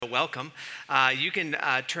welcome. You can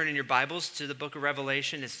turn in your Bibles to the book of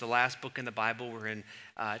Revelation. It's the last book in the Bible. We're in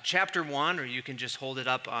chapter 1, or you can just hold it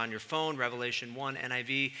up on your phone, Revelation 1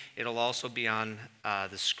 NIV. It'll also be on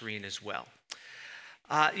the screen as well.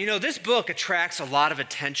 This book attracts a lot of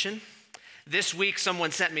attention. This week,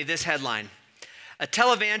 someone sent me this headline. A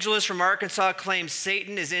televangelist from Arkansas claims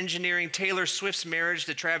Satan is engineering Taylor Swift's marriage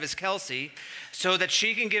to Travis Kelce so that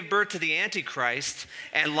she can give birth to the Antichrist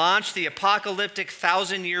and launch the apocalyptic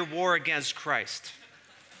 1,000-year war against Christ.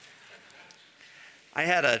 I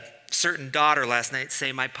had a certain daughter last night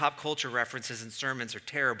say my pop culture references and sermons are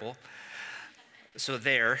terrible. So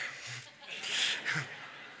there.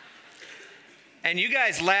 And you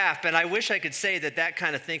guys laugh, and I wish I could say that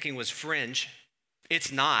kind of thinking was fringe.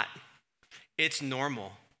 It's not. It's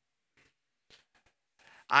normal.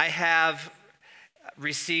 I have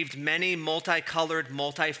received many multicolored,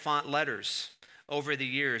 multi-font letters over the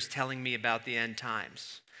years telling me about the end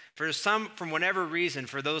times. From whatever reason,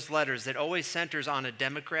 for those letters, it always centers on a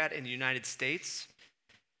Democrat in the United States.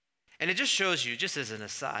 And it just shows you, just as an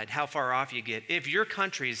aside, how far off you get. If your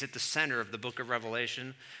country is at the center of the book of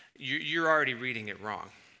Revelation, you're already reading it wrong.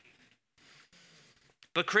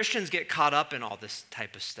 But Christians get caught up in all this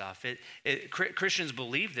type of stuff. Christians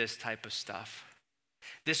believe this type of stuff.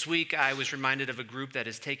 This week, I was reminded of a group that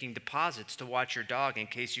is taking deposits to watch your dog in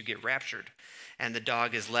case you get raptured and the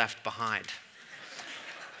dog is left behind.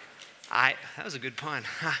 That was a good pun.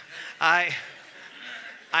 I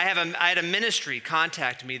had a ministry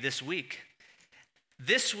contact me this week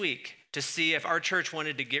to see if our church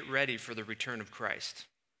wanted to get ready for the return of Christ.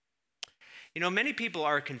 Many people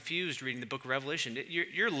are confused reading the book of Revelation.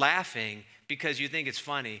 You're laughing because you think it's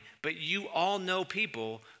funny, but you all know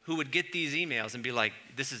people who would get these emails and be like,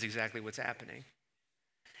 this is exactly what's happening.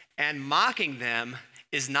 And mocking them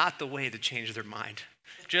is not the way to change their mind.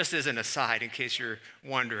 Just as an aside, in case you're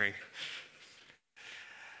wondering.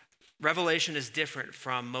 Revelation is different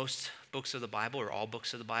from most books of the Bible, or all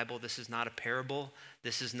books of the Bible. This is not a parable.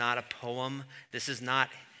 This is not a poem. This is not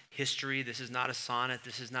history. This is not a sonnet.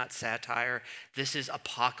 This is not satire. This is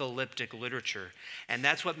apocalyptic literature. And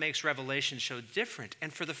that's what makes Revelation so different.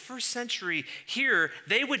 And for the first century here,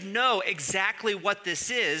 they would know exactly what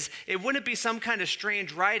this is. It wouldn't be some kind of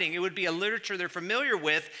strange writing. It would be a literature they're familiar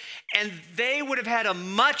with, and they would have had a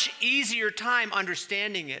much easier time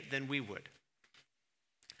understanding it than we would.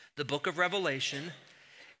 The book of Revelation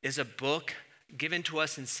is a book given to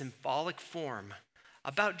us in symbolic form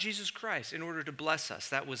about Jesus Christ in order to bless us.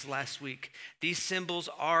 That was last week. These symbols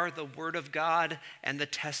are the Word of God and the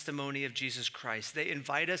testimony of Jesus Christ. They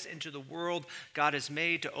invite us into the world God has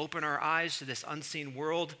made to open our eyes to this unseen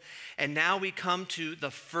world. And now we come to the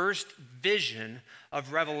first vision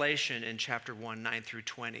of Revelation in chapter 1, 9 through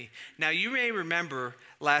 20. Now you may remember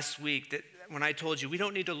last week that when I told you we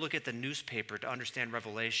don't need to look at the newspaper to understand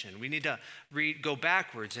Revelation. We need to go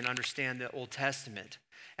backwards and understand the Old Testament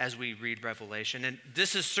as we read Revelation. And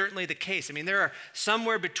this is certainly the case. There are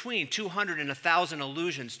somewhere between 200 and 1,000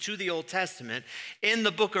 allusions to the Old Testament in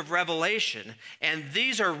the book of Revelation, and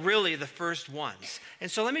these are really the first ones. And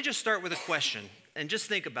so let me just start with a question, and just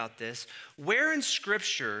think about this. Where in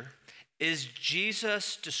Scripture is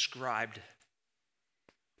Jesus described?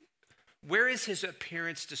 Where is his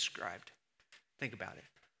appearance described? Think about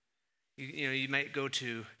it. You might go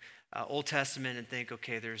to Old Testament and think,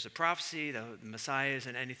 okay, there's a prophecy, the Messiah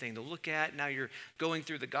isn't anything to look at. Now you're going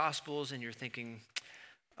through the Gospels and you're thinking,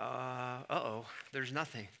 there's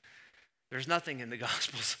nothing. There's nothing in the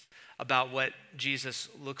Gospels about what Jesus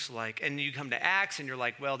looks like. And you come to Acts and you're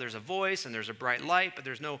like, well, there's a voice and there's a bright light, but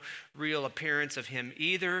there's no real appearance of him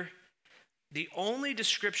either. The only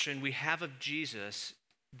description we have of Jesus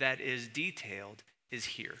that is detailed is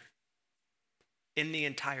here in the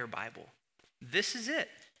entire Bible. This is it.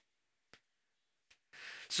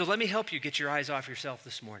 So let me help you get your eyes off yourself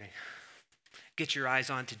this morning. Get your eyes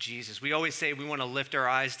onto Jesus. We always say we want to lift our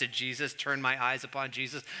eyes to Jesus, turn my eyes upon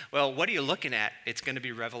Jesus. Well, what are you looking at? It's going to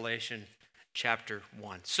be Revelation chapter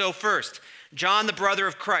 1. So first, John, the brother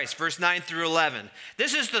of Christ, verse 9 through 11.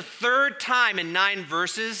 This is the third time in 9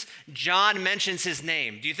 verses John mentions his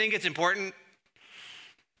name. Do you think it's important?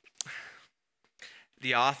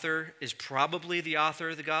 The author is probably the author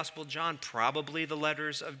of the Gospel of John, probably the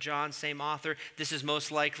letters of John, same author. This is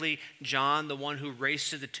most likely John, the one who raced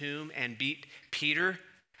to the tomb and beat Peter.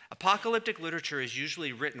 Apocalyptic literature is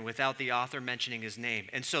usually written without the author mentioning his name.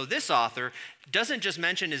 And so this author doesn't just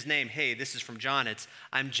mention his name, hey, this is from John. It's,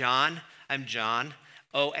 I'm John,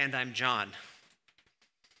 oh, and I'm John.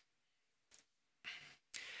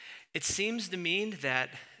 It seems to mean that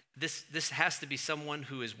this has to be someone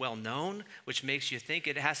who is well known, which makes you think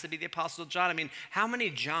it has to be the Apostle John. I mean, how many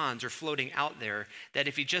Johns are floating out there that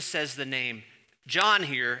if he just says the name John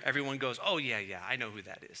here, everyone goes, oh, yeah, I know who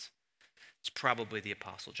that is. It's probably the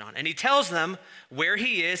Apostle John. And he tells them where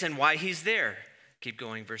he is and why he's there. Keep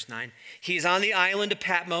going, verse 9. He's on the island of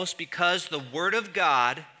Patmos because the word of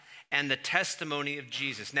God and the testimony of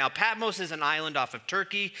Jesus. Now, Patmos is an island off of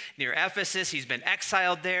Turkey near Ephesus. He's been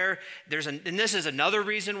exiled there. And this is another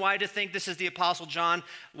reason why to think this is the Apostle John.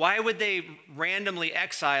 Why would they randomly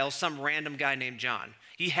exile some random guy named John?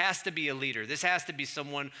 He has to be a leader. This has to be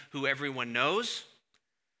someone who everyone knows.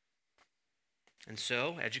 And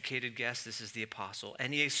so, educated guess, this is the apostle.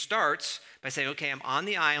 And he starts by saying, okay, I'm on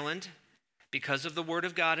the island because of the word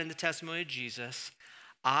of God and the testimony of Jesus.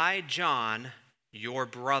 I, John, your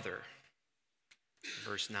brother.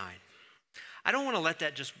 Verse 9. I don't want to let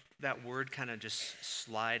that word kind of just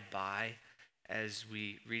slide by as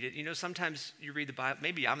we read it. You know, sometimes you read the Bible,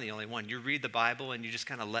 maybe I'm the only one. You read the Bible and you just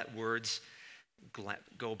kind of let words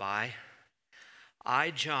go by. I,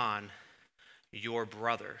 John, your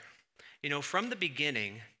brother. You know, from the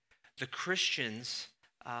beginning, the Christians,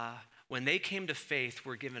 when they came to faith,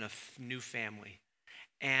 were given a new family.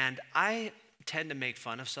 And I tend to make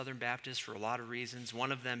fun of Southern Baptists for a lot of reasons.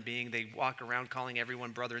 One of them being they walk around calling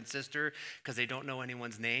everyone brother and sister because they don't know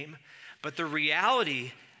anyone's name. But the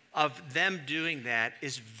reality of them doing that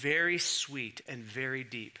is very sweet and very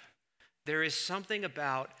deep. There is something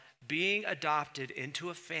about being adopted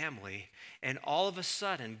into a family and all of a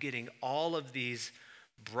sudden getting all of these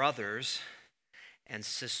brothers and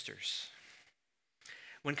sisters.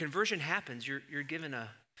 When conversion happens, you're given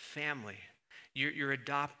a family. You're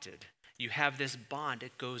adopted. You have this bond.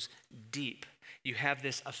 It goes deep. You have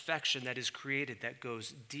this affection that is created that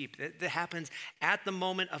goes deep. That happens at the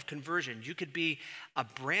moment of conversion. You could be a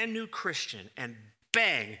brand new Christian and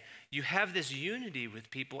bang, you have this unity with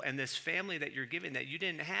people and this family that you're given that you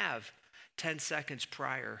didn't have 10 seconds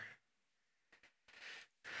prior.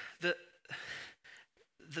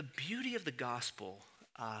 The beauty of the gospel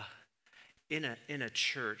in a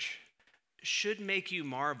church should make you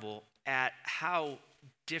marvel at how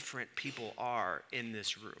different people are in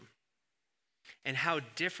this room and how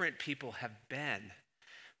different people have been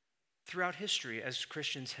throughout history as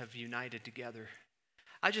Christians have united together.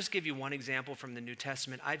 I'll just give you one example from the New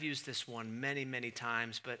Testament. I've used this one many, many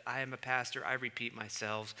times, but I am a pastor. I repeat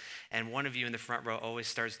myself. And one of you in the front row always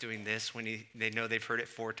starts doing this when they know they've heard it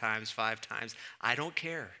 4 times, 5 times. I don't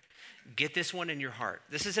care. Get this one in your heart.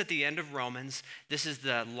 This is at the end of Romans. This is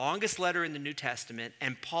the longest letter in the New Testament.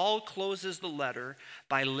 And Paul closes the letter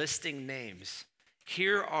by listing names.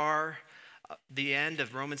 Here are the end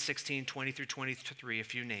of Romans 16, 20 through 23, a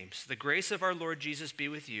few names. The grace of our Lord Jesus be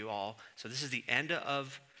with you all. So this is the end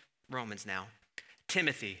of Romans now.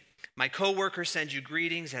 Timothy, my co-worker sends you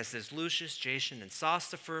greetings, as does Lucius, Jason, and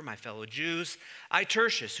Sosopher, my fellow Jews. I,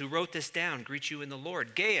 Tertius, who wrote this down, greet you in the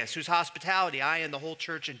Lord. Gaius, whose hospitality I and the whole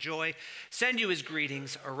church enjoy, send you his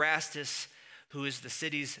greetings. Erastus, who is the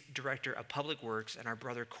city's director of public works, and our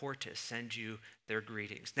brother Quartus send you their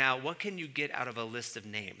greetings. Now, what can you get out of a list of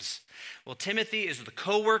names? Well, Timothy is the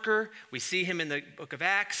co-worker. We see him in the book of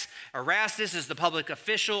Acts. Erastus is the public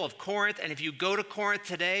official of Corinth. And if you go to Corinth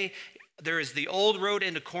today, there is the old road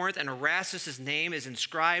into Corinth, and Erastus' name is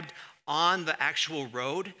inscribed on the actual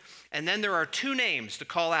road. And then there are 2 names to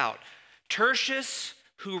call out. Tertius,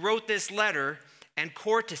 who wrote this letter, and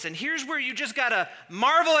Quartus. And here's where you just got to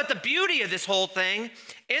marvel at the beauty of this whole thing.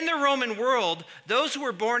 In the Roman world, those who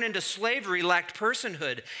were born into slavery lacked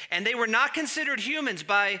personhood, and they were not considered humans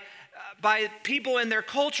by people in their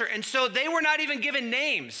culture. And so they were not even given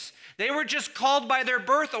names. They were just called by their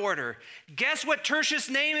birth order. Guess what Tertius'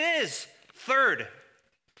 name is? 3rd.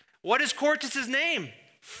 What is Quartus' name?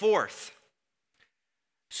 4th.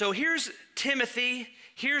 So here's Timothy.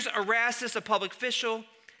 Here's Erastus, a public official.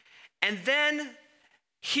 And then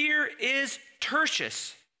here is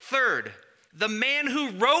Tertius, 3rd, the man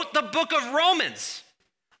who wrote the book of Romans.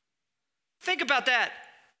 Think about that.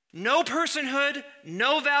 No personhood,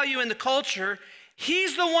 no value in the culture.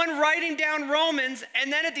 He's the one writing down Romans,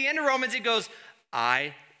 and then at the end of Romans, he goes,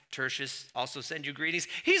 I, Tertius, also send you greetings.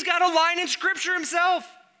 He's got a line in Scripture himself.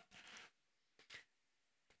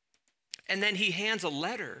 And then he hands a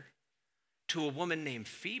letter to a woman named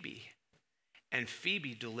Phoebe, and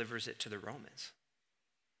Phoebe delivers it to the Romans.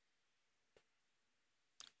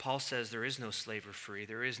 Paul says there is no slave or free,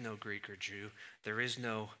 there is no Greek or Jew, there is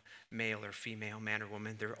no male or female, man or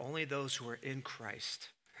woman. There are only those who are in Christ.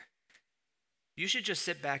 You should just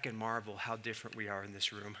sit back and marvel how different we are in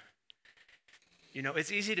this room. You know,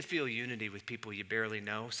 it's easy to feel unity with people you barely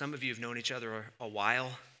know. Some of you have known each other a while.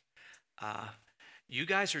 You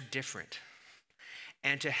guys are different.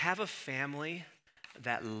 And to have a family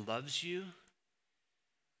that loves you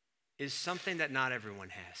is something that not everyone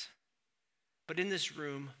has. But in this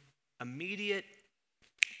room, immediate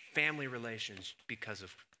family relations because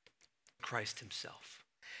of Christ himself.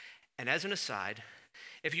 And as an aside,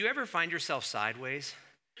 if you ever find yourself sideways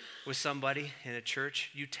with somebody in a church,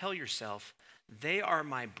 you tell yourself, they are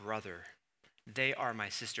my brother. They are my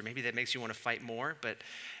sister. Maybe that makes you want to fight more, but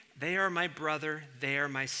they are my brother. They are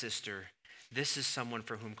my sister. This is someone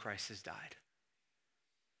for whom Christ has died.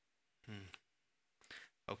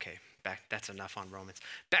 Okay, that's enough on Romans.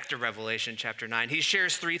 Back to Revelation chapter 9. He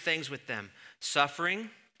shares three things with them: suffering,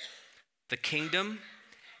 the kingdom,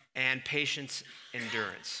 and patience,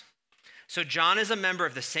 endurance. So John is a member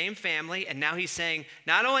of the same family, and now he's saying,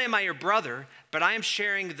 not only am I your brother, but I am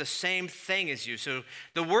sharing the same thing as you. So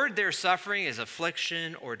the word there, suffering, is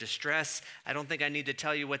affliction or distress. I don't think I need to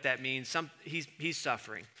tell you what that means. He's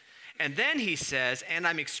suffering. And then he says, and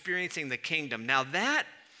I'm experiencing the kingdom. Now that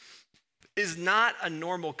is not a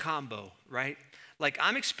normal combo, right? Like,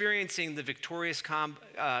 I'm experiencing the victorious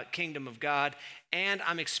kingdom of God, and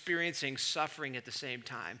I'm experiencing suffering at the same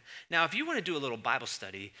time. Now, if you want to do a little Bible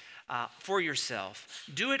study for yourself,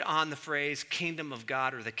 do it on the phrase kingdom of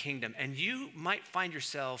God or the kingdom, and you might find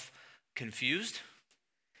yourself confused.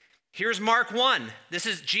 Here's Mark 1. This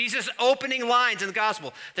is Jesus' opening lines in the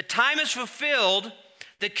gospel. The time is fulfilled.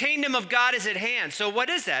 The kingdom of God is at hand. So what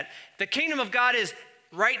is that? The kingdom of God is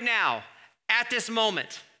right now, at this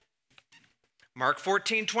moment. Mark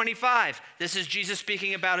 14:25. This is Jesus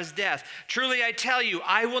speaking about his death. Truly I tell you,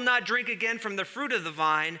 I will not drink again from the fruit of the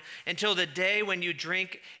vine until the day when you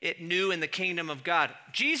drink it new in the kingdom of God.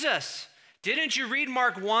 Jesus, didn't you read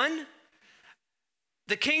Mark 1?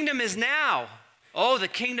 The kingdom is now. Oh, the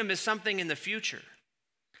kingdom is something in the future.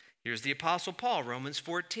 Here's the Apostle Paul, Romans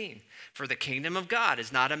 14. For the kingdom of God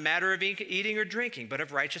is not a matter of eating or drinking, but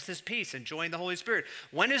of righteousness, peace, enjoying the Holy Spirit.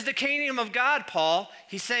 When is the kingdom of God, Paul?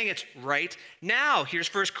 He's saying it's right now.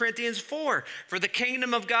 Here's 1 Corinthians 4. For the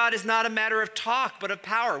kingdom of God is not a matter of talk, but of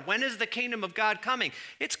power. When is the kingdom of God coming?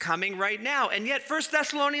 It's coming right now. And yet 1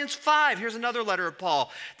 Thessalonians 5. Here's another letter of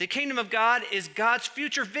Paul. The kingdom of God is God's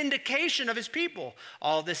future vindication of his people.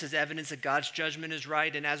 All this is evidence that God's judgment is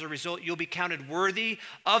right, and as a result, you'll be counted worthy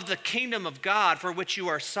of the kingdom of God for which you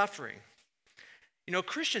are suffering. You know,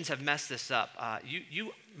 Christians have messed this up.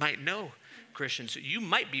 You might know Christians. You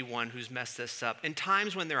might be one who's messed this up. In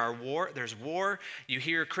times when there's war, you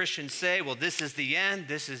hear Christians say, well, this is the end.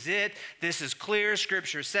 This is it. This is clear.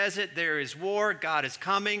 Scripture says it. There is war. God is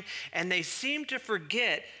coming. And they seem to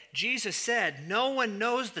forget Jesus said, no one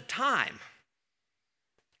knows the time.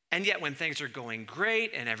 And yet when things are going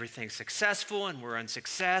great and everything's successful and we're on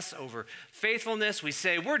success over faithfulness, we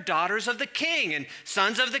say we're daughters of the King and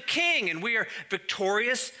sons of the King, and we are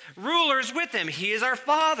victorious rulers with him. He is our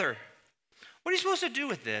Father. What are you supposed to do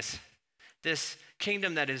with this? This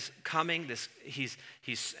kingdom that is coming, he's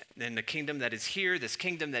in the kingdom that is here, this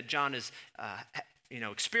kingdom that John is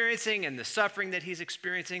experiencing, and the suffering that he's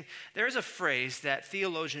experiencing. There's a phrase that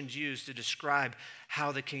theologians use to describe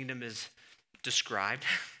how the kingdom is described.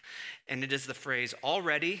 And it is the phrase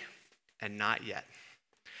already and not yet.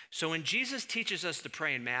 So when Jesus teaches us to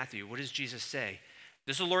pray in Matthew, what does Jesus say?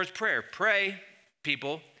 This is the Lord's Prayer. Pray,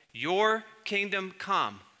 people, your kingdom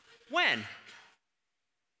come. When?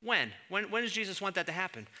 When does Jesus want that to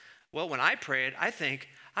happen? Well, when I pray it, I think,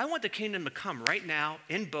 I want the kingdom to come right now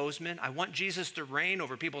in Bozeman. I want Jesus to reign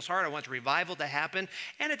over people's heart. I want the revival to happen.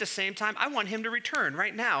 And at the same time, I want him to return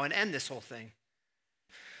right now and end this whole thing.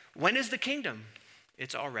 When is the kingdom?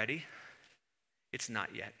 It's already. It's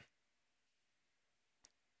not yet.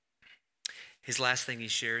 His last thing he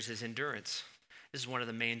shares is endurance. This is one of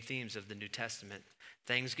the main themes of the New Testament.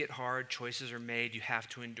 Things get hard, choices are made, you have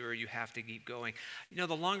to endure, you have to keep going. You know,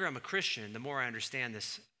 the longer I'm a Christian, the more I understand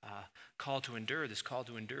this call to endure,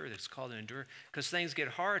 because things get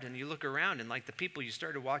hard and you look around and like the people you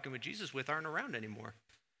started walking with Jesus with aren't around anymore.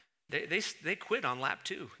 They quit on lap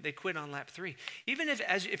 2. They quit on lap 3. Even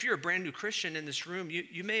if you're a brand new Christian in this room,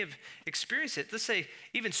 you may have experienced it. Let's say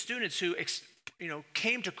even students who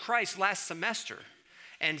came to Christ last semester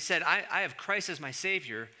and said, I have Christ as my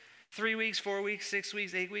Savior. 3 weeks, 4 weeks, 6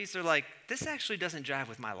 weeks, 8 weeks, they're like, this actually doesn't jive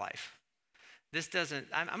with my life. This doesn't,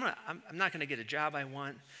 I'm not going to get a job I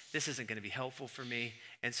want. This isn't going to be helpful for me.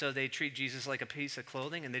 And so they treat Jesus like a piece of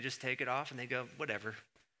clothing and they just take it off and they go, whatever.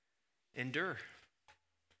 Endure.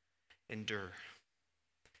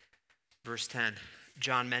 Verse 10,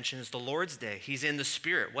 John mentions the Lord's Day. He's in the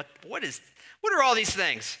Spirit. What are all these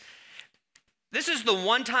things? This is the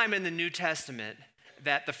one time in the New Testament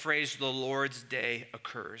that the phrase the Lord's Day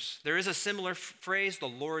occurs. There is a similar phrase, the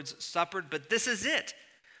Lord's Supper, but this is it.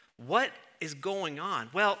 What is going on?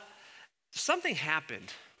 Well, something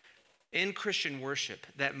happened in Christian worship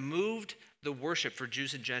that moved the worship for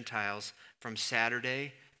Jews and Gentiles from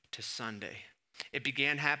Saturday to Sunday. It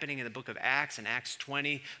began happening in the book of Acts. In Acts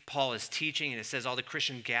 20, Paul is teaching, and it says all the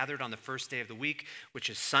Christians gathered on the first day of the week, which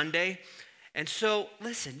is Sunday. And so,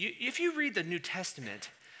 listen, if you read the New Testament,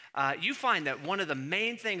 you find that one of the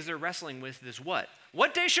main things they're wrestling with is what?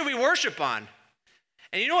 What day should we worship on?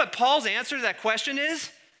 And you know what Paul's answer to that question is?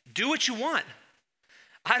 Do what you want.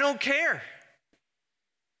 I don't care.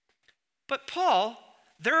 But Paul,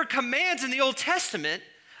 there are commands in the Old Testament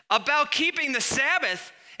about keeping the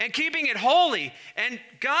Sabbath and keeping it holy. And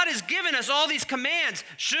God has given us all these commands.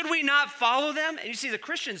 Should we not follow them? And you see, the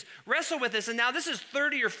Christians wrestle with this. And now this is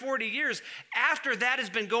 30 or 40 years after that has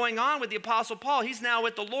been going on with the Apostle Paul. He's now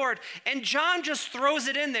with the Lord. And John just throws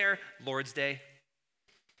it in there, Lord's Day.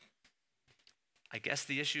 I guess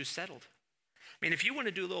the issue is settled. I mean, if you want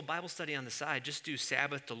to do a little Bible study on the side, just do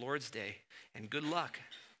Sabbath to Lord's Day, and good luck.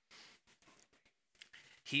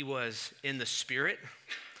 He was in the Spirit.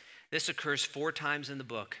 This occurs 4 times in the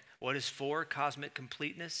book. What is 4? Cosmic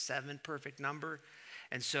completeness, 7, perfect number.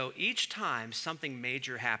 And so each time something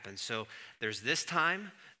major happens. So there's this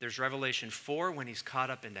time, there's Revelation 4 when he's caught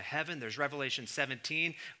up into heaven. There's Revelation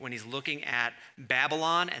 17 when he's looking at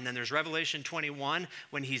Babylon. And then there's Revelation 21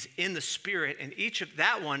 when he's in the Spirit. And each of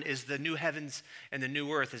that one is the new heavens and the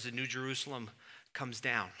new earth as the new Jerusalem comes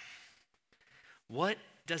down. What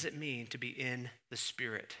does it mean to be in the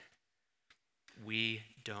Spirit? We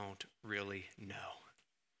don't really know.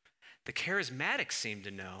 The charismatics seem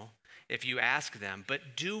to know if you ask them, but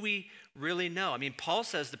do we really know? I mean, Paul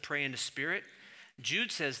says to pray in the Spirit.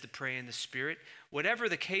 Jude says to pray in the Spirit. Whatever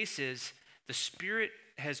the case is, the Spirit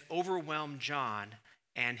has overwhelmed John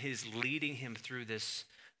and is leading him through this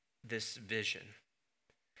vision.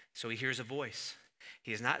 So he hears a voice.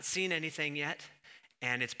 He has not seen anything yet.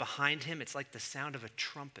 And it's behind him. It's like the sound of a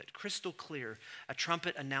trumpet, crystal clear. A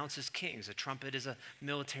trumpet announces kings. A trumpet is a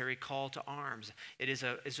military call to arms. It is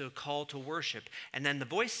a call to worship. And then the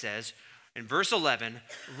voice says, in verse 11,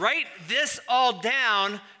 write this all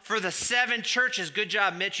down for the 7 churches. Good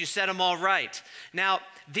job, Mitch. You said them all right. Now,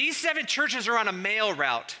 these 7 churches are on a mail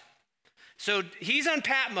route. So he's on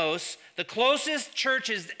Patmos. The closest church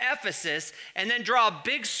is Ephesus. And then draw a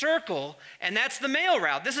big circle, and that's the mail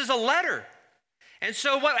route. This is a letter. And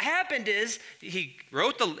so what happened is he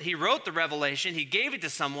wrote the revelation. He gave it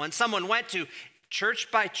to someone. Someone went to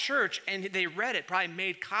church by church, and they read it, probably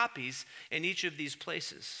made copies in each of these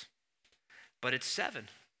places. But it's 7,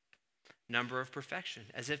 number of perfection,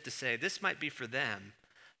 as if to say, this might be for them,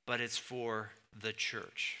 but it's for the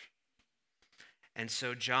church. And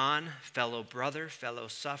so John, fellow brother, fellow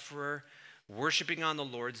sufferer, worshiping on the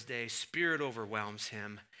Lord's Day, Spirit overwhelms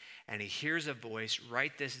him, and he hears a voice,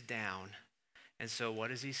 write this down. And so what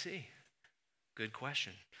does he see? Good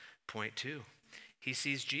question. Point 2, he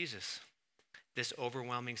sees Jesus, this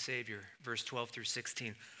overwhelming Savior, verse 12 through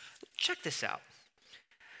 16. Check this out.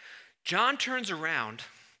 John turns around,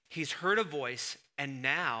 he's heard a voice, and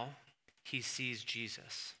now he sees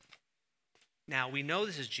Jesus. Now, we know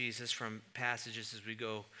this is Jesus from passages as we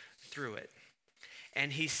go through it.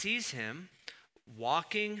 And he sees him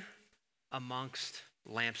walking amongst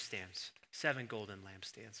lampstands, 7 golden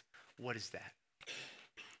lampstands. What is that?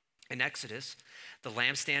 In Exodus, the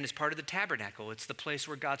lampstand is part of the tabernacle. It's the place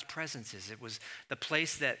where God's presence is. It was the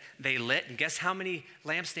place that they lit. And guess how many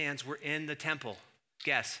lampstands were in the temple?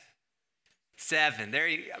 Guess. 7. There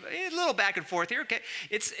you go. A little back and forth here. Okay.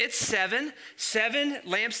 It's 7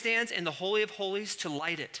 lampstands in the Holy of Holies to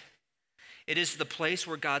light it. It is the place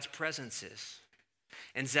where God's presence is.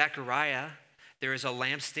 In Zechariah, there is a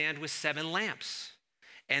lampstand with 7 lamps.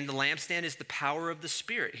 And the lampstand is the power of the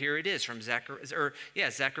Spirit. Here it is from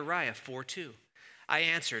Zechariah 4:2. I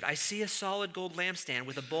answered, I see a solid gold lampstand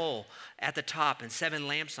with a bowl at the top and 7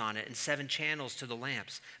 lamps on it and 7 channels to the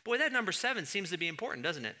lamps. Boy, that number 7 seems to be important,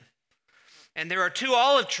 doesn't it? And there are 2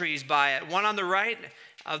 olive trees by it, one on the right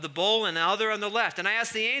of the bowl and the other on the left. And I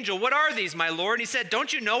asked the angel, what are these, my Lord? And he said,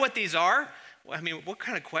 don't you know what these are? Well, I mean, what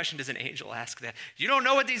kind of question does an angel ask that? You don't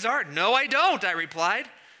know what these are? No, I don't, I replied.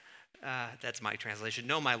 That's my translation.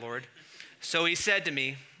 No, my Lord. So he said to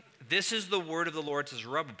me, this is the word of the Lord to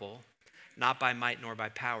Zerubbabel, not by might nor by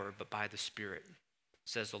power, but by the Spirit,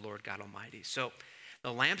 says the Lord God Almighty. So the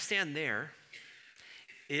lampstand there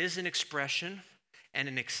is an expression and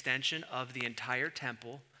an extension of the entire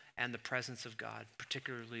temple and the presence of God,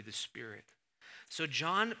 particularly the Spirit. So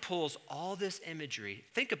John pulls all this imagery.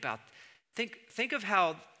 Think of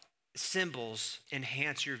how symbols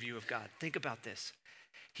enhance your view of God. Think about this.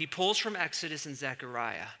 He pulls from Exodus and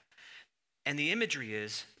Zechariah, and the imagery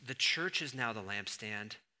is the church is now the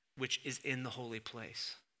lampstand, which is in the holy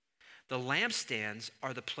place. The lampstands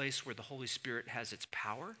are the place where the Holy Spirit has its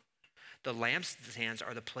power. The lampstands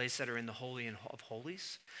are the place that are in the Holy of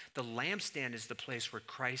Holies. The lampstand is the place where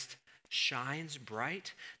Christ shines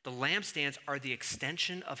bright. The lampstands are the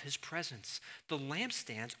extension of his presence. The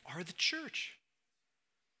lampstands are the church.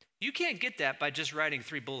 You can't get that by just writing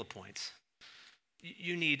 3 bullet points.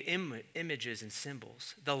 You need images and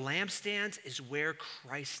symbols. The lampstands is where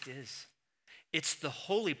Christ is. It's the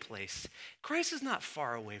holy place. Christ is not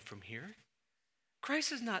far away from here.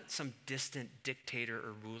 Christ is not some distant dictator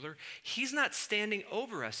or ruler. He's not standing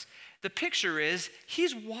over us. The picture is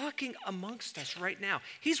he's walking amongst us right now.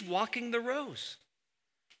 He's walking the rows.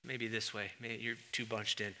 Maybe this way. Maybe you're too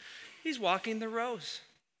bunched in. He's walking the rows.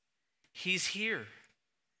 He's here.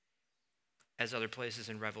 As other places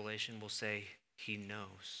in Revelation will say, he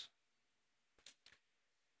knows.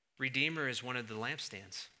 Redeemer is one of the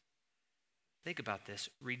lampstands. Think about this.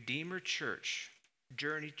 Redeemer Church,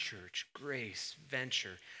 Journey Church, Grace,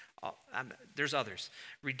 Venture, there's others.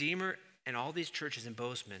 Redeemer and all these churches in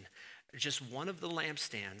Bozeman are just one of the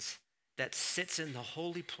lampstands that sits in the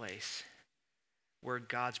holy place where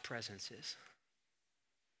God's presence is.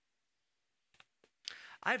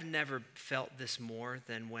 I've never felt this more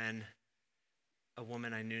than when a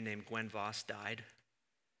woman I knew named Gwen Voss died.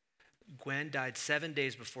 Gwen died 7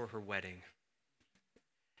 days before her wedding.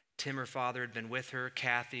 Tim, her father, had been with her.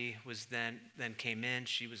 Kathy was then came in.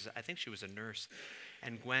 I think she was a nurse.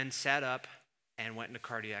 And Gwen sat up and went into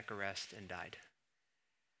cardiac arrest and died.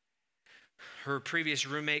 Her previous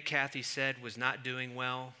roommate, Kathy said, was not doing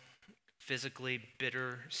well, physically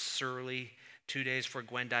bitter, surly. 2 days before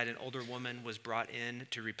Gwen died, an older woman was brought in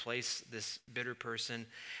to replace this bitter person.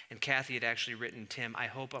 And Kathy had actually written, Tim, I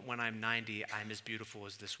hope when I'm 90, I'm as beautiful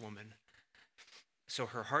as this woman. So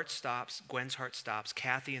her heart stops, Gwen's heart stops.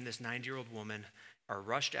 Kathy and this 90-year-old woman are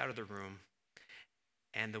rushed out of the room.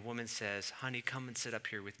 And the woman says, honey, come and sit up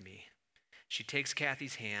here with me. She takes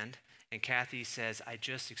Kathy's hand, and Kathy says, I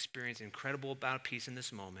just experienced an incredible amount of peace in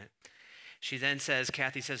this moment. She then says,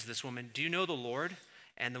 Kathy says to this woman, do you know the Lord?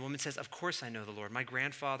 And the woman says, of course I know the Lord. My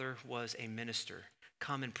grandfather was a minister.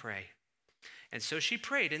 Come and pray. And so she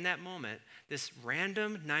prayed in that moment. This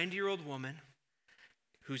random 90-year-old woman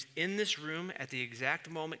who's in this room at the exact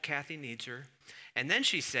moment Kathy needs her. And then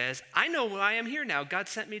she says, I know why I'm here now. God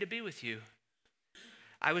sent me to be with you.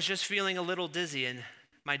 I was just feeling a little dizzy and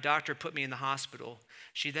my doctor put me in the hospital.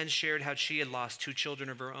 She then shared how she had lost 2 children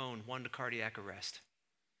of her own, one to cardiac arrest.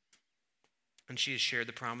 And she has shared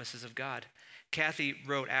the promises of God. Kathy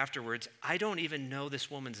wrote afterwards, I don't even know this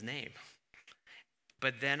woman's name.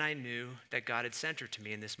 But then I knew that God had sent her to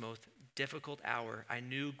me in this most difficult hour. I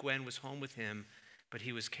knew Gwen was home with him, but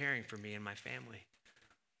he was caring for me and my family.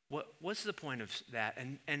 What's the point of that?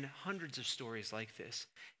 And hundreds of stories like this.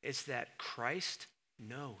 It's that Christ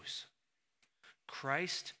knows.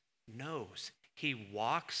 Christ knows. He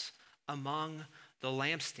walks among the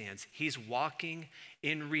lampstands. He's walking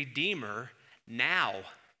in Redeemer now.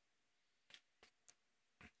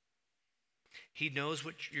 He knows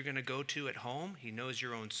what you're going to go to at home. He knows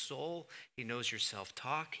your own soul. He knows your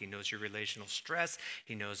self-talk. He knows your relational stress.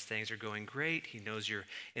 He knows things are going great. He knows your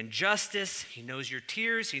injustice. He knows your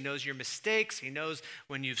tears. He knows your mistakes. He knows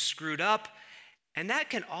when you've screwed up. And that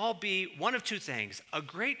can all be one of 2 things. A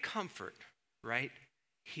great comfort, right?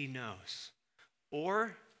 He knows.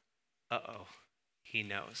 Or, he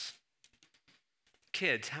knows.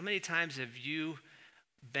 Kids, how many times have you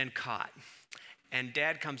been caught and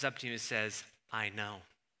dad comes up to you and says, I know.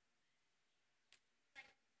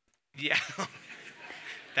 Yeah,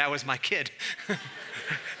 that was my kid.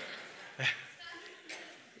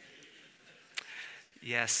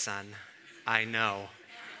 Yes, son, I know.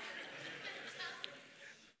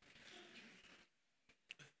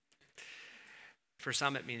 For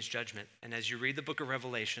some, it means judgment. And as you read the book of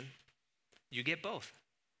Revelation, you get both.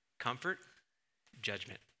 Comfort,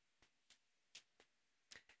 judgment.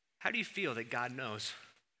 How do you feel that God knows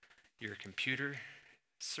your computer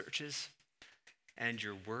searches and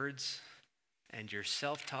your words and your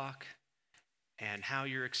self-talk and how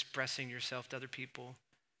you're expressing yourself to other people?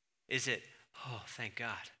 Is it, oh, thank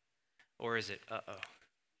God? Or is it,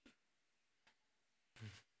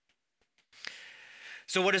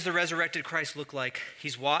 So what does the resurrected Christ look like?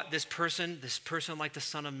 This person like the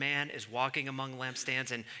Son of Man is walking among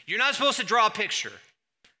lampstands, and you're not supposed to draw a picture.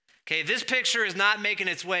 Okay, this picture is not making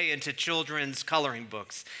its way into children's coloring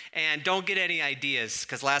books. And don't get any ideas,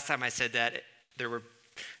 because last time I said that, there were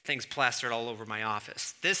things plastered all over my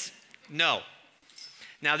office. This No.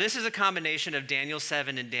 Now, this is a combination of Daniel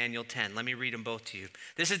 7 and Daniel 10. Let me read them both to you.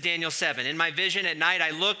 This is Daniel 7. In my vision at night,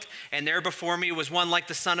 I looked, and there before me was one like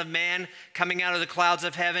the Son of Man coming out of the clouds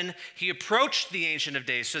of heaven. He approached the Ancient of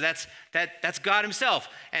Days. So that's God himself.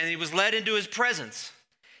 And he was led into his presence.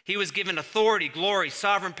 He was given authority, glory,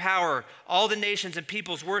 sovereign power. All the nations and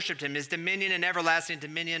peoples worshiped him. His dominion and everlasting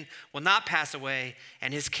dominion will not pass away,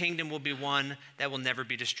 and his kingdom will be one that will never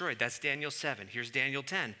be destroyed. That's Daniel 7. Here's Daniel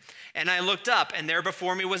 10. And I looked up, and there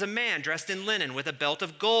before me was a man dressed in linen with a belt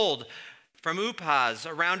of gold from Uphaz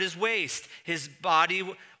around his waist. His body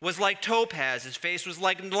was like topaz. His face was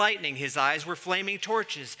like lightning. His eyes were flaming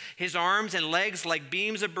torches. His arms and legs like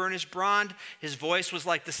beams of burnished bronze. His voice was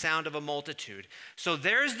like the sound of a multitude. So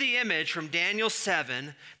there's the image from Daniel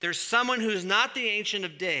 7. There's someone who's not the Ancient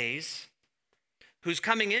of Days, who's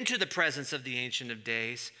coming into the presence of the Ancient of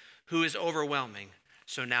Days, who is overwhelming.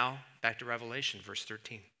 So now back to Revelation, verse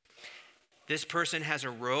 13. This person has a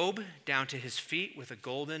robe down to his feet with a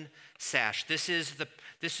golden sash. This is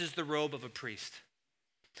the robe of a priest.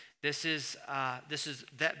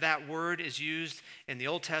 That word is used in the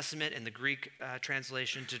Old Testament and the Greek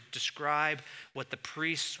translation to describe what the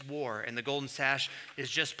priests wore, and the golden sash is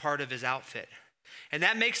just part of his outfit. And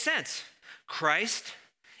that makes sense. Christ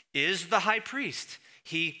is the high priest.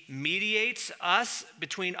 He mediates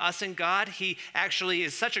between us and God. He actually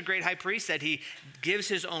is such a great high priest that he gives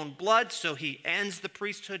his own blood, so he ends the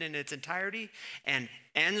priesthood in its entirety and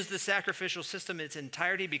ends the sacrificial system in its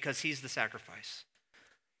entirety because he's the sacrifice.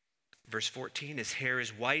 Verse 14, his hair is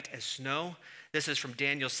white as snow. This is from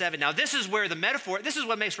Daniel 7. Now, this is where the metaphor, this is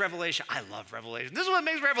what makes Revelation, I love Revelation. This is what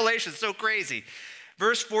makes Revelation so crazy.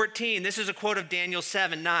 Verse 14, this is a quote of Daniel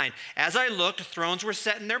 7:9. As I looked, thrones were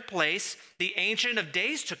set in their place. The Ancient of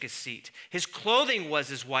Days took his seat. His clothing was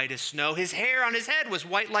as white as snow. His hair on his head was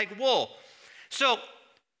white like wool. So,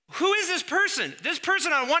 who is this person? This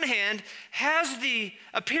person, on one hand, has the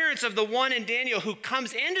appearance of the one in Daniel who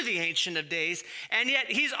comes into the Ancient of Days, and yet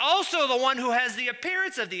he's also the one who has the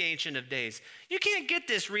appearance of the Ancient of Days. You can't get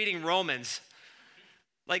this reading Romans.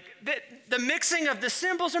 Like, the mixing of the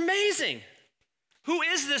symbols are amazing. Who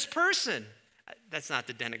is this person? That's not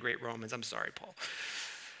to denigrate Romans. I'm sorry, Paul.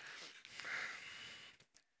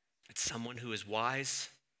 It's someone who is wise.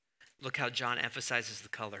 Look how John emphasizes the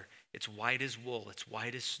color. It's white as wool. It's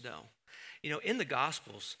white as snow. You know, in the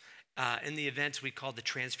Gospels, in the events we call the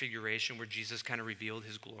Transfiguration, where Jesus kind of revealed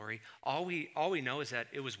his glory, all we know is that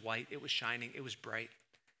it was white, it was shining, it was bright.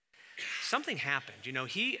 Something happened. You know,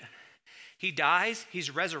 he dies,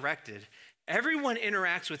 he's resurrected. Everyone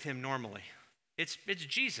interacts with him normally. It's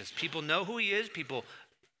Jesus. People know who he is. People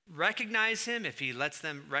recognize him if he lets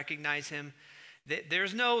them recognize him.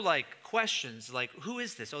 There's no questions like, who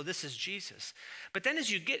is this? Oh, this is Jesus. But then as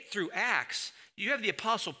you get through Acts, you have the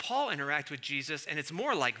Apostle Paul interact with Jesus, and it's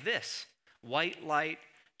more like this. White light,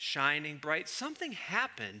 shining bright. Something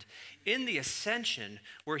happened in the ascension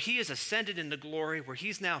where he is ascended into glory, where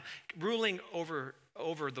he's now ruling over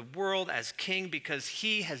the world as king because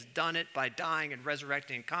he has done it by dying and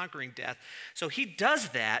resurrecting and conquering death. So he does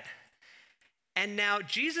that. And now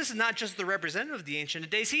Jesus is not just the representative of the Ancient of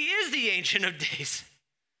Days, he is the Ancient of Days.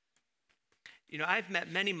 You know, I've met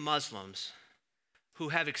many Muslims who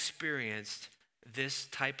have experienced this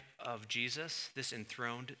type of Jesus, this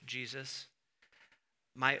enthroned Jesus.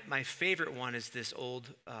 My favorite one is this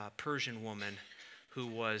old Persian woman who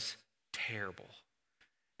was terrible.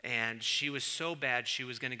 And she was so bad, she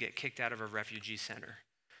was going to get kicked out of a refugee center.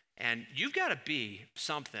 And you've got to be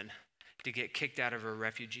something to get kicked out of a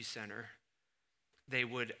refugee center. They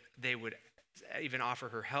would even offer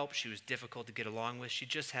her help. She was difficult to get along with. She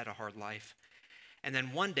just had a hard life. And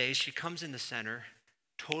then one day she comes in the center,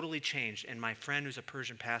 totally changed. And my friend, who's a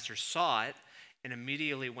Persian pastor, saw it and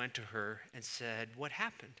immediately went to her and said, "What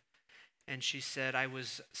happened?" And she said, "I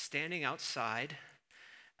was standing outside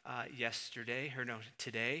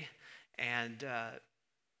today, and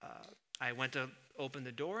I went to open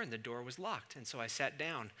the door, and the door was locked. And so I sat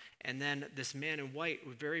down, and then this man in white,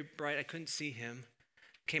 very bright, I couldn't see him,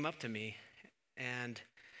 came up to me and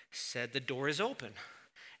said, 'The door is open.'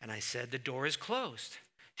 And I said, 'The door is closed.'"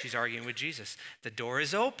 She's arguing with Jesus. "The door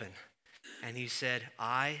is open." And he said,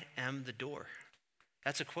 "I am the door."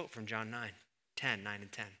 That's a quote from John 9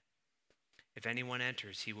 and 10. "If anyone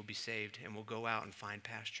enters, he will be saved and will go out and find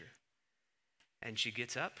pasture." And she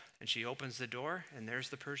gets up and she opens the door, and there's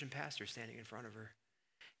the Persian pastor standing in front of her.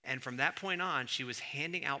 And from that point on, she was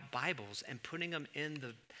handing out Bibles and putting them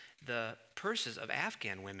in the purses of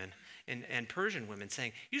Afghan women and Persian women,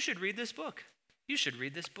 saying, "You should read this book. You should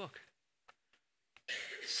read this book."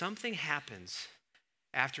 Something happens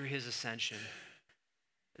after his ascension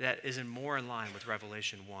that isn't more in line with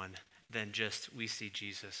Revelation 1 than just we see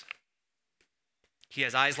Jesus. He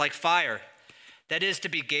has eyes like fire. That is, to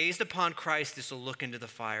be gazed upon Christ is to look into the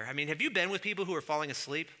fire. I mean, have you been with people who are falling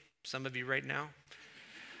asleep? Some of you right now.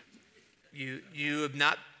 You have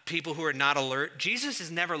not, people who are not alert. Jesus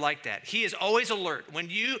is never like that. He is always alert. When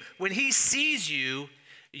he sees you,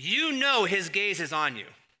 you know his gaze is on you.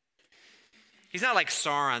 He's not like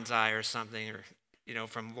Sauron's eye or something, or,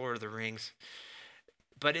 from Lord of the Rings.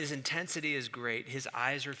 But his intensity is great. His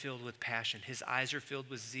eyes are filled with passion. His eyes are filled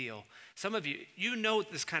with zeal. Some of you know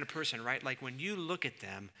this kind of person, right? Like when you look at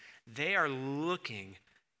them, they are looking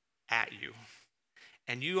at you.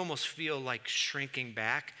 And you almost feel like shrinking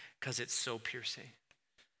back because it's so piercing.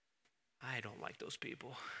 I don't like those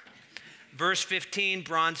people. Verse 15,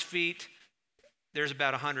 bronze feet. There's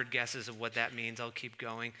about 100 guesses of what that means. I'll keep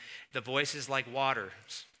going. The voice is like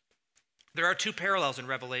waters. There are two parallels in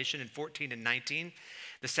Revelation in 14 and 19.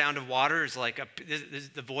 The sound of water is like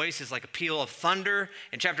the voice is like a peal of thunder.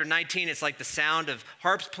 In chapter 19, it's like the sound of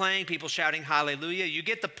harps playing, people shouting hallelujah. You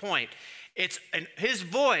get the point. His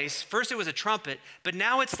voice, first it was a trumpet, but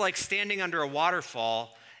now it's like standing under a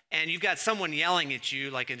waterfall and you've got someone yelling at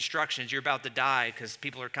you like instructions. You're about to die because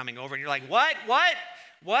people are coming over and you're like, what,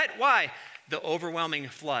 why? The overwhelming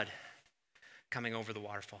flood coming over the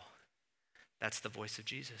waterfall. That's the voice of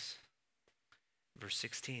Jesus. Verse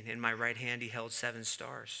 16, in my right hand he held 7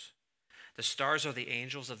 stars. The stars are the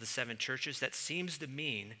angels of the 7 churches. That seems to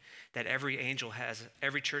mean that every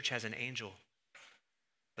church has an angel.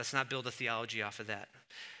 Let's not build a theology off of that.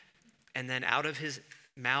 And then out of his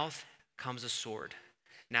mouth comes a sword.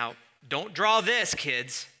 Now, don't draw this,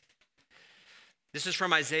 kids. This is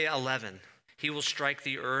from Isaiah 11. He will strike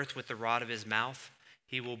the earth with the rod of his mouth.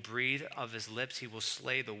 He will breathe of his lips. He will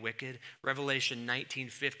slay the wicked. Revelation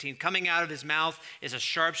 19:15. Coming out of his mouth is a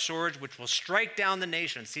sharp sword which will strike down the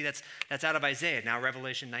nations. See, that's out of Isaiah. Now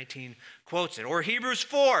Revelation 19 quotes it. Or Hebrews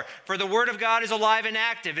 4. For the word of God is alive and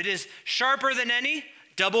active. It is sharper than any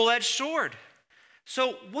double-edged sword.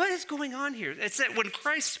 So what is going on here? It's that when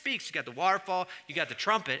Christ speaks, you got the waterfall, you got the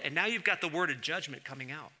trumpet, and now you've got the word of judgment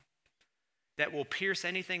coming out that will pierce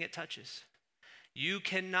anything it touches. You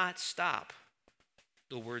cannot stop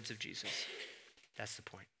the words of Jesus. That's the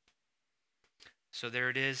point. So there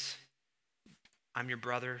it is. I'm your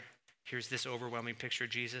brother. Here's this overwhelming picture of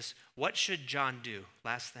Jesus. What should John do?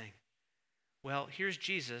 Last thing. Well, here's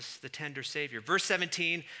Jesus, the tender Savior. Verse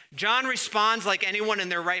 17, John responds like anyone in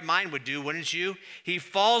their right mind would do, wouldn't you? He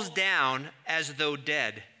falls down as though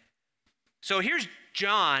dead. So here's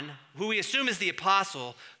John, who we assume is the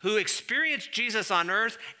apostle, who experienced Jesus on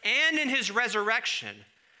earth and in his resurrection.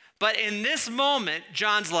 But in this moment,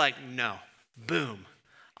 John's like, no, boom,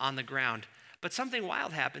 on the ground. But something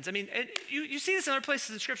wild happens. I mean, you see this in other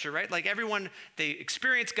places in Scripture, right? Like everyone, they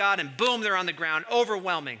experience God and boom, they're on the ground,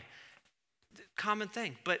 overwhelming. Common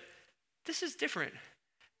thing. But this is different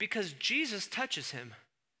because Jesus touches him.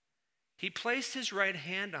 He placed his right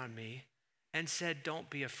hand on me and said, don't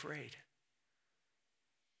be afraid.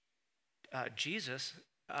 Jesus,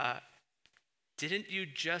 didn't you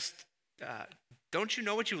just... don't you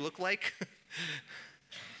know what you look like?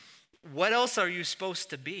 What else are you supposed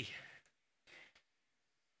to be?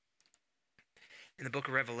 In the book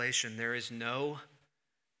of Revelation, there is no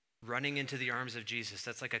running into the arms of Jesus.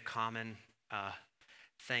 That's like a common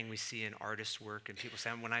thing we see in artist work. And people say,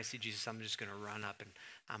 when I see Jesus, I'm just going to run up and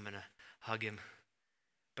I'm going to hug him.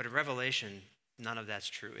 But in Revelation, none of that's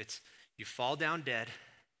true. It's you fall down dead,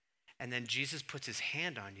 and then Jesus puts his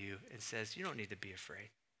hand on you and says, you don't need to be afraid.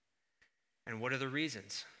 And what are the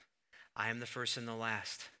reasons? I am the first and the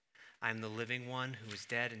last. I am the living one who is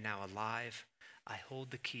dead and now alive. I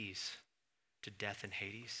hold the keys to death and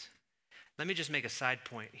Hades. Let me just make a side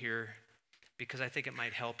point here because I think it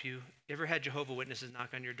might help you. You ever had Jehovah's Witnesses knock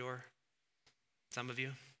on your door? Some of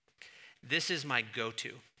you? This is my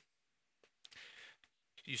go-to.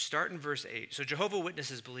 You start in verse 8. So Jehovah's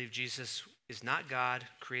Witnesses believe Jesus is not God,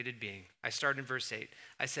 created being. I start in verse 8.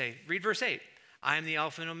 I say, read verse 8. I am the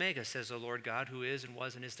Alpha and Omega, says the Lord God, who is and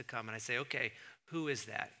was and is to come. And I say, okay, who is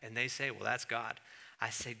that? And they say, well, that's God. I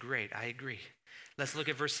say, great, I agree. Let's look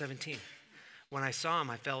at verse 17. When I saw him,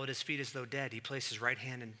 I fell at his feet as though dead. He placed his right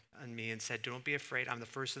hand on me and said, don't be afraid. I'm the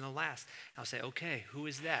first and the last. I'll say, okay, who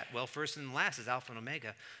is that? Well, first and last is Alpha and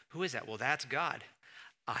Omega. Who is that? Well, that's God.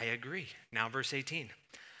 I agree. Now, verse 18.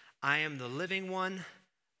 I am the living one.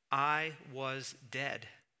 I was dead.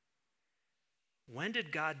 When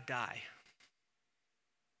did God die?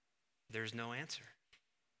 There's no answer.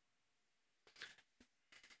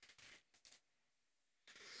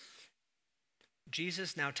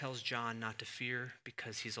 Jesus now tells John not to fear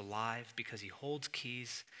because he's alive, because he holds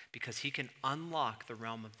keys, because he can unlock the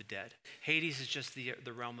realm of the dead. Hades is just the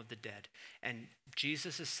realm of the dead. And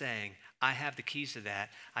Jesus is saying, I have the keys to that.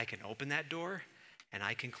 I can open that door and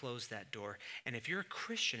I can close that door. And if you're a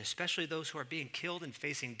Christian, especially those who are being killed and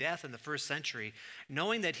facing death in the first century,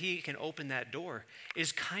 knowing that he can open that door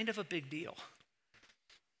is kind of a big deal.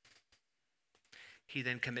 He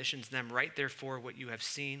then commissions them, write therefore what you have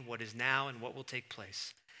seen, what is now, and what will take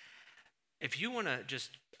place. If you want to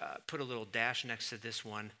just put a little dash next to this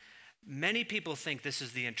one, many people think this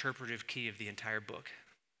is the interpretive key of the entire book.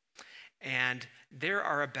 And there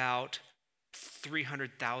are about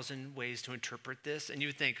 300,000 ways to interpret this. And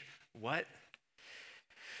you think, what?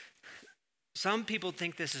 Some people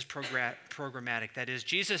think this is programmatic. That is,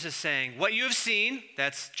 Jesus is saying, what you have seen,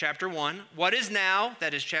 that's chapter 1. What is now,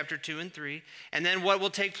 that is chapter 2 and 3. And then what will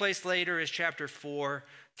take place later is chapter 4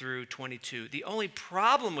 through 22. The only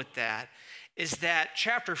problem with that is that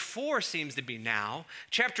chapter 4 seems to be now.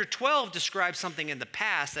 Chapter 12 describes something in the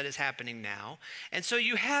past that is happening now. And so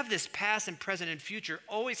you have this past and present and future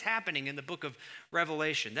always happening in the book of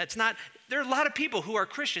Revelation. There are a lot of people who are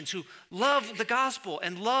Christians who love the gospel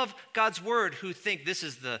and love God's word who think this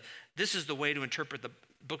is the way to interpret the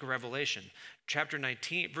book of Revelation. Chapter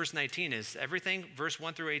 19, verse 19 is everything, verse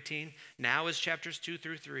 1 through 18. Now is chapters 2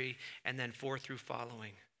 through 3, and then 4 through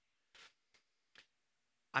following.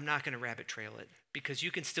 I'm not going to rabbit trail it because you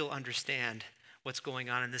can still understand what's going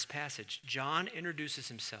on in this passage. John introduces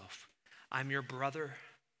himself. I'm your brother.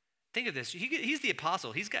 Think of this. He's the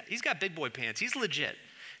apostle. He's got big boy pants. He's legit.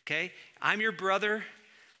 Okay? I'm your brother.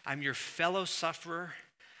 I'm your fellow sufferer.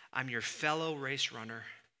 I'm your fellow race runner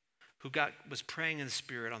who was praying in the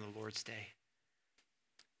Spirit on the Lord's day.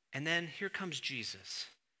 And then here comes Jesus.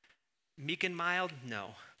 Meek and mild?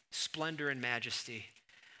 No. Splendor and majesty.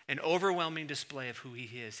 An overwhelming display of who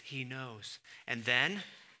he is. He knows. And then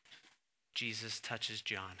Jesus touches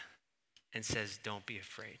John and says, don't be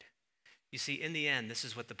afraid. You see, in the end, this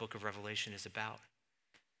is what the book of Revelation is about.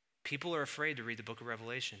 People are afraid to read the book of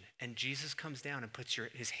Revelation. And Jesus comes down and puts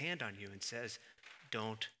his hand on you and says,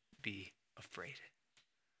 don't be afraid.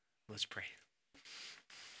 Let's pray.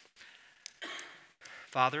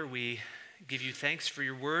 Father, we give you thanks for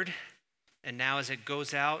your word. And now as it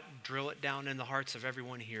goes out, drill it down in the hearts of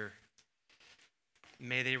everyone here.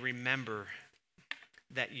 May they remember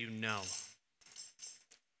that you know.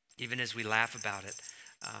 Even as we laugh about it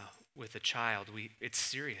with a child, it's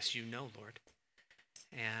serious. You know, Lord.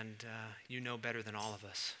 And you know better than all of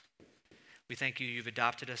us. We thank you you've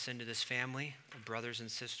adopted us into this family of brothers and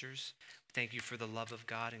sisters. We thank you for the love of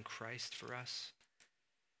God in Christ for us.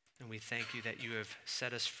 And we thank you that you have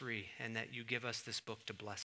set us free and that you give us this book to bless.